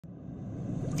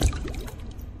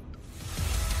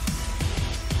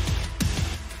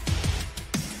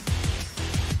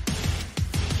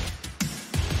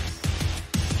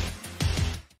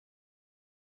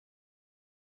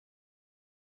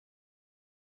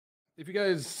If you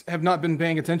guys have not been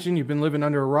paying attention, you've been living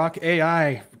under a rock.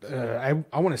 AI,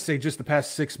 I want to say just the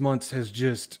past 6 months has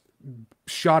just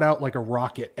shot out like a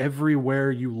rocket everywhere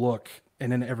you look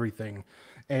and in everything.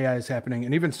 AI is happening.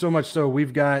 And even so much so,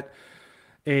 we've got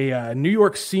a New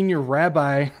York senior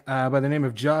rabbi by the name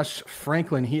of Josh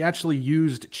Franklin. He actually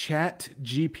used Chat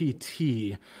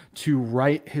GPT to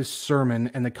write his sermon,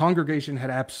 and the congregation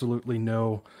had absolutely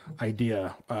no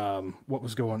idea what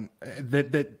was going.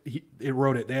 It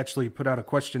wrote it. They actually put out a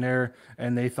questionnaire,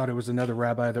 and they thought it was another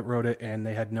rabbi that wrote it, and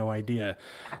they had no idea.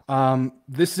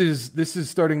 This is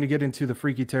starting to get into the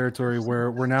freaky territory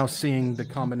where we're now seeing the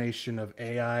combination of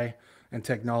AI and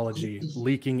technology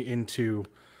leaking into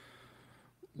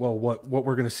what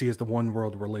we're going to see is the one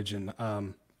world religion.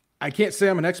 I can't say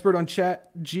I'm an expert on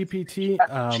Chat GPT.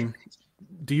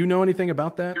 Do you know anything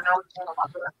about that?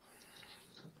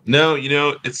 No,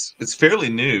 it's fairly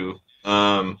new.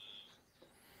 I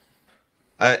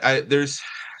there's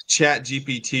Chat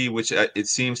GPT, which it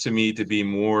seems to me to be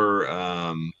more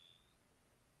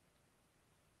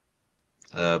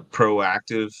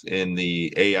proactive in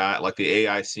the AI. Like the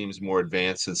AI seems more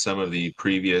advanced than some of the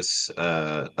previous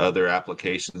other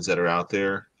applications that are out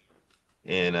there.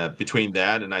 And between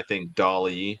that and I think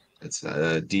DALL-E, it's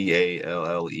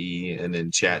DALLE, and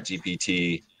then Chat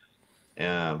GPT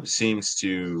seems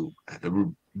to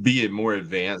be a more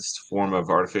advanced form of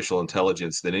artificial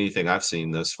intelligence than anything I've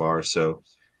seen thus far. So,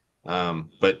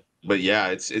 but yeah,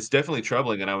 it's definitely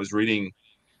troubling. And I was reading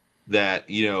that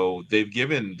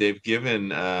they've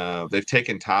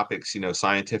taken topics,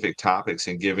 scientific topics,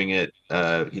 and giving it,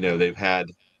 they've had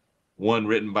one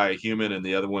written by a human and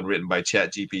the other one written by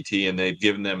Chat GPT, and they've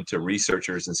given them to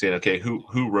researchers and saying, okay,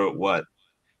 who wrote what?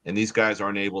 And these guys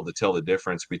aren't able to tell the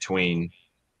difference between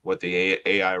what the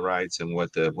AI writes and what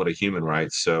a human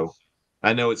writes. So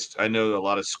I know a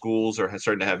lot of schools are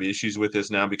starting to have issues with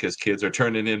this now because kids are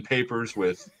turning in papers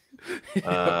with Yep.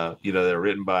 that are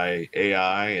written by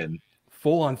AI. And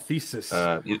Full on thesis.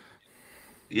 uh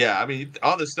yeah, I mean,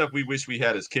 all the stuff we wish we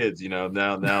had as kids,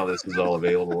 now this is all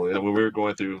available. When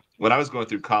I was going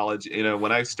through college,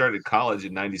 when I started college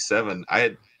in 97,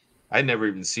 I'd never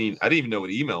even seen, I didn't even know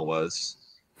what email was.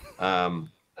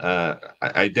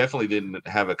 I definitely didn't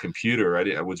have a computer.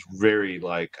 I was very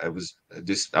like, I was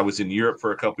in Europe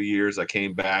for a couple of years. I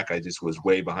came back. I just was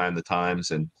way behind the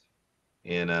times.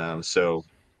 So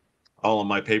all of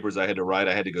my papers I had to write,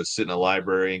 I had to go sit in a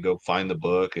library and go find the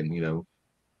book. And, it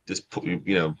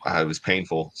was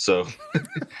painful. So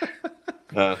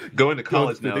going to Going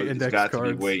college through now, the it's index got to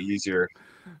be way cards. easier.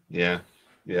 Yeah.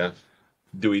 Yeah.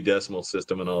 Dewey Decimal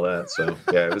System and all that. So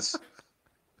yeah,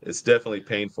 it's definitely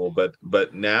painful,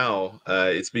 but now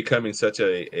it's becoming such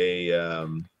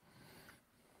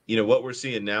what we're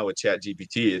seeing now with Chat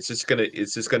GPT. It's just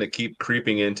gonna keep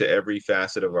creeping into every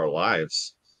facet of our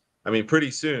lives. I mean, pretty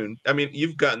soon. I mean,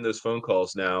 you've gotten those phone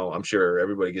calls now. I'm sure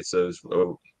everybody gets those.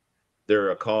 Oh,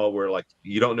 they're a call where like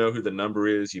you don't know who the number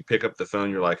is. You pick up the phone.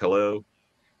 You're like, "Hello,"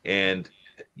 and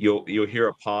you'll hear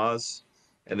a pause,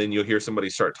 and then you'll hear somebody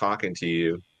start talking to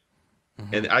you,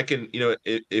 Hmm. and I can,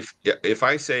 if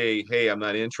I say, "Hey, I'm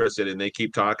not interested," and they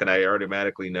keep talking, I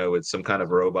automatically know it's some kind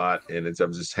of robot, and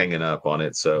I'm just hanging up on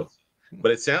it. So,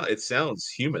 but it sounds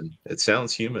human. It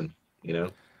sounds human, you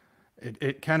know.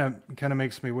 It kind of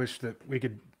makes me wish that we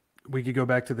could go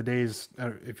back to the days,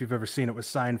 if you've ever seen it with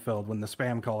Seinfeld, when the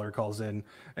spam caller calls in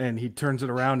and he turns it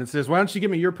around and says, "Why don't you give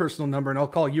me your personal number and I'll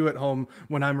call you at home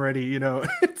when I'm ready?"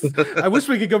 I wish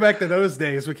we could go back to those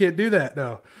days. We can't do that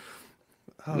though.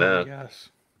 Oh my No, gosh.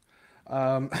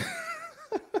 Um,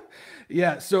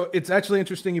 yeah, so it's actually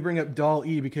interesting you bring up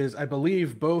DALL-E because I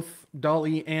believe both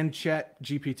DALL-E and Chat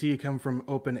GPT come from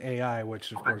OpenAI,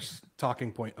 which of course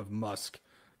talking point of Musk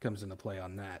comes into play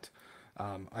on that.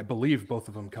 I believe both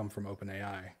of them come from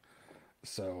OpenAI.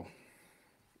 So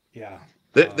yeah.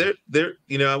 they're.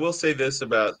 I will say this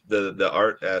about the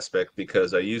art aspect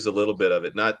because I use a little bit of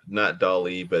it, not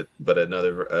Dolly, but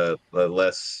another a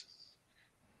less.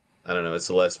 I don't know. It's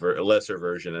a lesser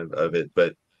version of it,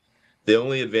 but the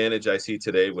only advantage I see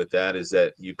today with that is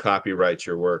that you copyright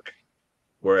your work.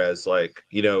 Whereas, like,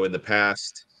 in the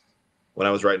past, when I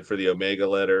was writing for the Omega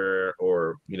letter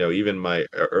or, even my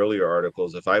earlier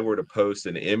articles, if I were to post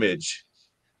an image,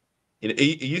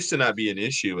 it used to not be an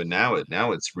issue. And now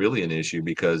it's really an issue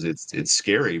because it's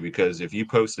scary because if you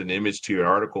post an image to your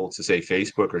article to say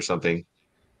Facebook or something,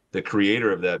 the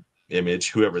creator of that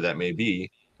image, whoever that may be,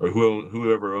 or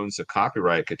whoever owns the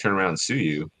copyright could turn around and sue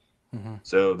you. Mhm.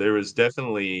 So there was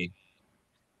definitely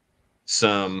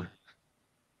some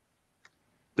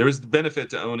there is the benefit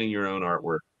to owning your own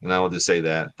artwork, and I will just say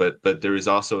that. But there is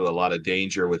also a lot of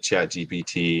danger with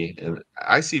ChatGPT, and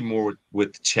I see more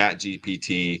with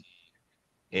ChatGPT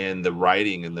and the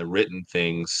writing and the written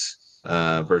things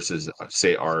versus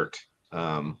say art.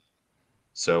 Um,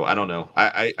 so I don't know.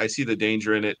 I see the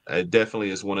danger in it. It definitely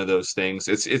is one of those things.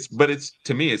 But it's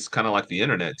to me it's kind of like the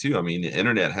internet too. I mean, the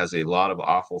internet has a lot of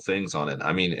awful things on it.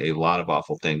 I mean, a lot of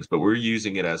awful things. But we're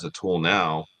using it as a tool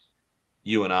now.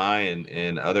 You and I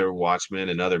and other watchmen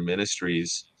and other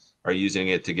ministries are using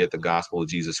it to get the gospel of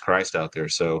Jesus Christ out there.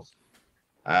 So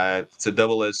it's a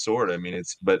double-edged sword. I mean,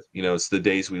 but it's the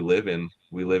days we live in.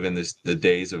 We live in the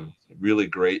days of really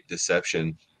great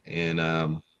deception, and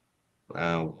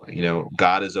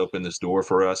God has opened this door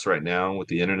for us right now with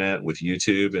the internet, with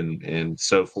YouTube, and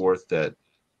so forth. That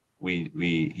we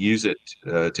use it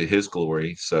to His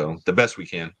glory. So the best we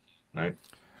can, right?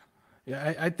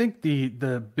 Yeah, I think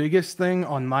the biggest thing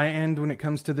on my end when it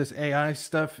comes to this AI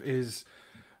stuff is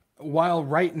while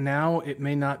right now it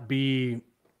may not be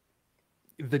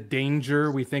the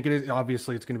danger we think it is,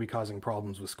 obviously it's going to be causing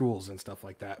problems with schools and stuff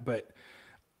like that. But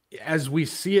as we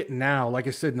see it now, like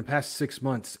I said, in the past 6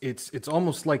 months, it's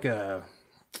almost like a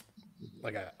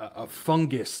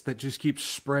fungus that just keeps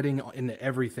spreading into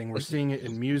everything. We're seeing it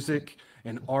in music,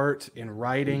 in art, in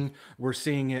writing. We're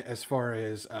seeing it as far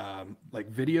as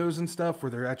like videos and stuff, where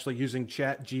they're actually using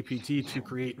Chat GPT to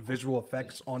create visual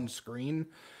effects on screen.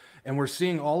 And we're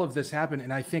seeing all of this happen.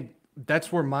 And I think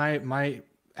that's where my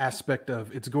aspect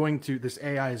of this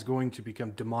AI is going to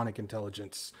become demonic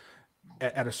intelligence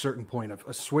at a certain point. Of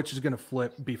a switch is going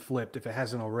to be flipped if it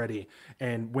hasn't already,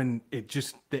 and when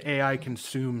the AI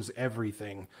consumes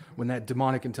everything, when that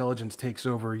demonic intelligence takes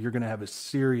over, you're going to have a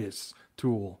serious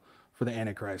tool for the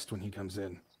Antichrist when he comes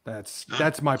in. That's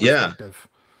my Yeah. perspective.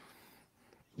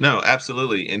 No,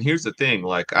 absolutely. And here's the thing,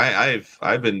 like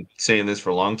I've been saying this for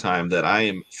a long time that I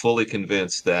am fully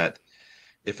convinced that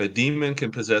if a demon can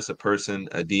possess a person,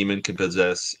 a demon can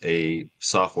possess a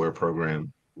software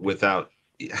program without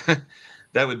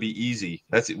that would be easy.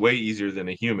 That's way easier than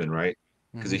a human, right?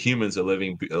 Because a Hmm. human's a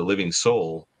living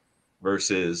soul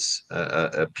versus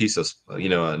a piece of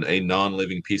a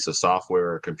non-living piece of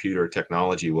software or computer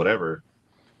technology, whatever.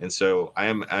 And so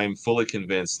I'm fully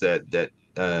convinced that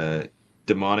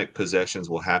demonic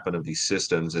possessions will happen of these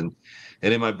systems. And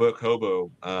in my book Hobo,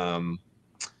 um,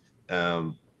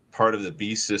 part of the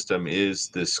beast system is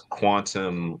this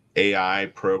quantum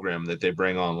AI program that they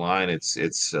bring online. It's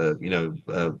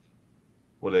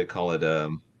what do they call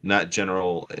it? Not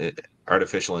general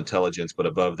artificial intelligence, but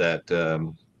above that.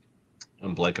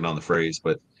 I'm blanking on the phrase,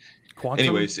 but Quantum.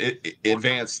 anyways,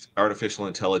 advanced artificial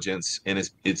intelligence, and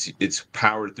it's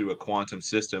powered through a quantum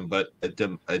system. But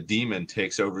a demon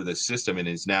takes over the system and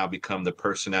has now become the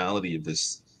personality of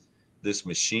this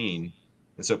machine.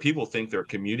 And so people think they're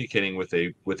communicating with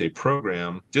a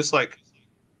program, just like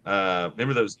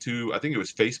remember those two, I think it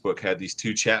was Facebook had these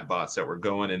two chat bots that were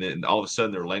going, and then all of a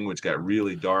sudden their language got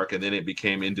really dark, and then it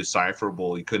became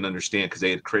indecipherable. You couldn't understand because they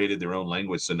had created their own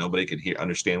language so nobody could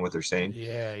understand what they're saying.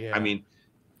 Yeah, I yeah. mean,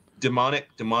 demonic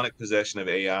possession of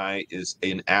AI is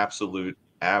an absolute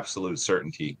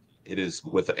certainty. It is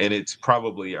and it's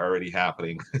probably already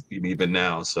happening even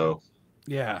now. So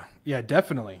Yeah, yeah,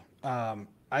 definitely.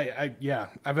 Yeah,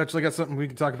 I've actually got something we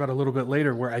can talk about a little bit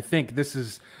later where I think this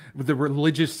is the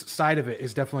religious side of it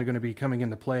is definitely going to be coming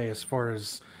into play as far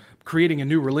as creating a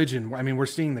new religion. I mean, we're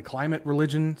seeing the climate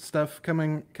religion stuff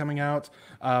coming out.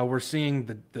 We're seeing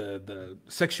the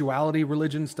sexuality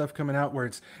religion stuff coming out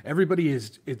where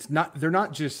they're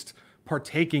not just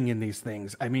partaking in these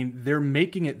things. I mean, they're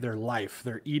making it their life.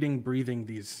 They're eating, breathing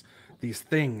these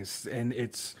things, and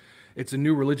it's a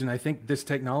new religion. I think this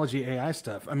technology AI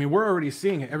stuff. I mean, we're already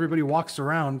seeing it. Everybody walks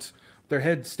around, their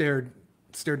head stared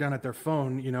down at their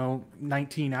phone.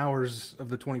 19 hours of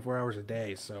the 24 hours a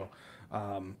day. So,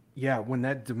 yeah, when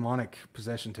that demonic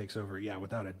possession takes over, yeah,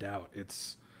 without a doubt,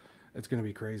 it's going to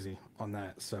be crazy on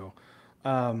that. So,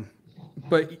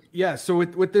 but yeah, so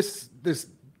with this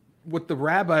with the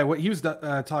rabbi, what he was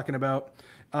talking about,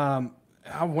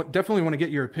 definitely want to get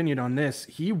your opinion on this.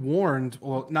 He warned,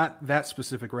 well, not that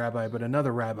specific rabbi, but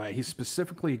another rabbi. He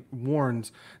specifically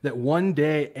warned that one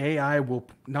day AI will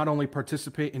not only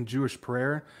participate in Jewish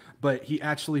prayer, but he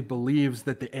actually believes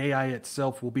that the AI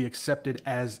itself will be accepted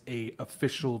as a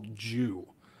official Jew.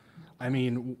 I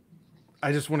mean,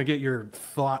 I just want to get your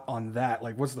thought on that.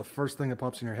 Like, what's the first thing that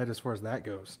pops in your head as far as that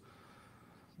goes?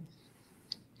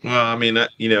 well, I mean,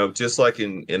 just like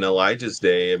in Elijah's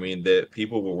day, I mean, that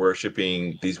people were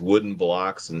worshiping these wooden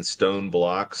blocks and stone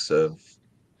blocks of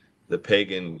the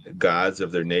pagan gods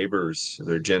of their neighbors,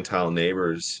 their Gentile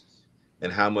neighbors.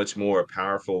 and how much more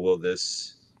powerful will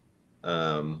this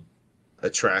um,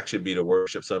 attraction be to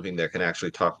worship something that can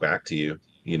actually talk back to you,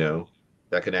 you know,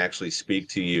 that can actually speak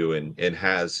to you and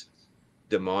has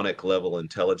demonic level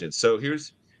intelligence. So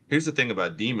here's the thing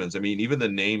about demons. I mean, even the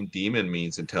name demon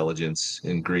means intelligence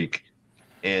in Greek.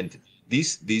 And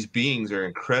these beings are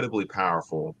incredibly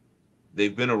powerful.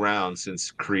 They've been around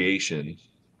since creation.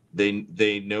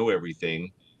 They know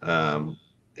everything. And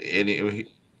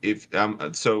if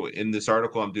so in this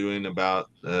article I'm doing about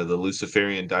the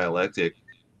Luciferian dialectic,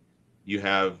 you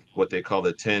have what they call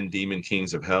the 10 demon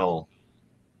kings of hell,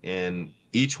 and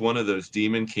each one of those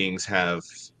demon kings have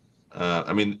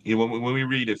I mean, you know, when we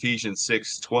read Ephesians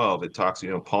 6:12, it talks, you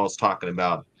know, Paul's talking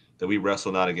about that we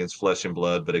wrestle not against flesh and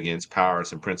blood, but against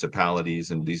powers and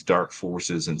principalities and these dark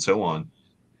forces and so on.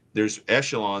 There's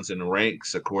echelons and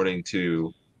ranks according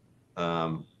to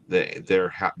their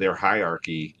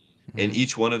hierarchy, and Hmm.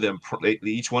 each one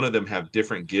of them have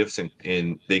different gifts,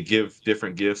 and they give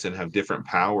different gifts and have different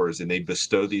powers, and they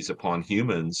bestow these upon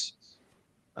humans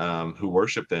who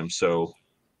worship them. So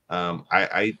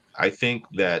I think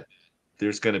that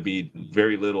there's going to be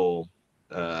very little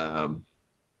um,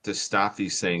 to stop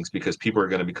these things because people are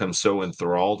going to become so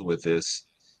enthralled with this.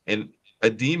 And a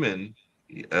demon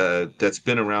that's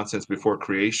been around since before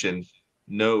creation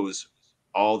knows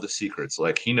all the secrets.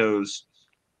 Like he knows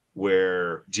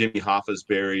where Jimmy Hoffa's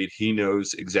buried. He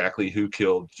knows exactly who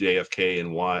killed JFK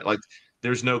and why. Like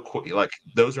there's no like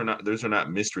those are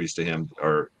not mysteries to him,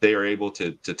 or they are able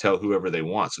to tell whoever they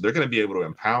want. So they're going to be able to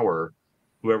empower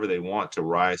whoever they want to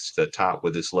rise to the top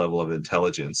with this level of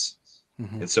intelligence.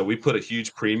 Hmm. And so we put a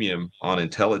huge premium on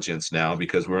intelligence now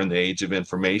because we're in the age of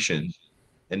information.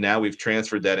 And now we've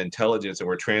transferred that intelligence and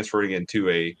we're transferring it into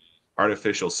a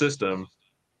artificial system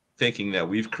thinking that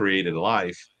we've created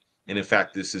life. And in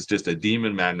fact, this is just a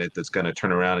demon magnet that's going to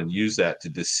turn around and use that to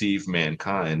deceive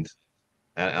mankind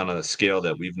on a scale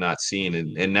that we've not seen.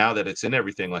 And now that it's in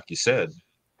everything, like you said,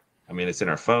 I mean, it's in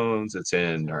our phones, it's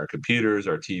in our computers,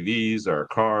 our TVs, our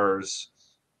cars,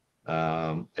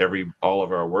 all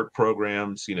of our work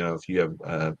programs. You know, if you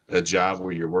have a job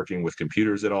where you're working with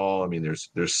computers at all, I mean,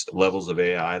 there's levels of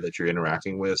AI that you're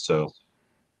interacting with. So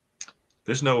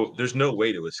there's no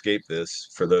way to escape this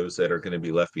for those that are going to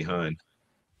be left behind.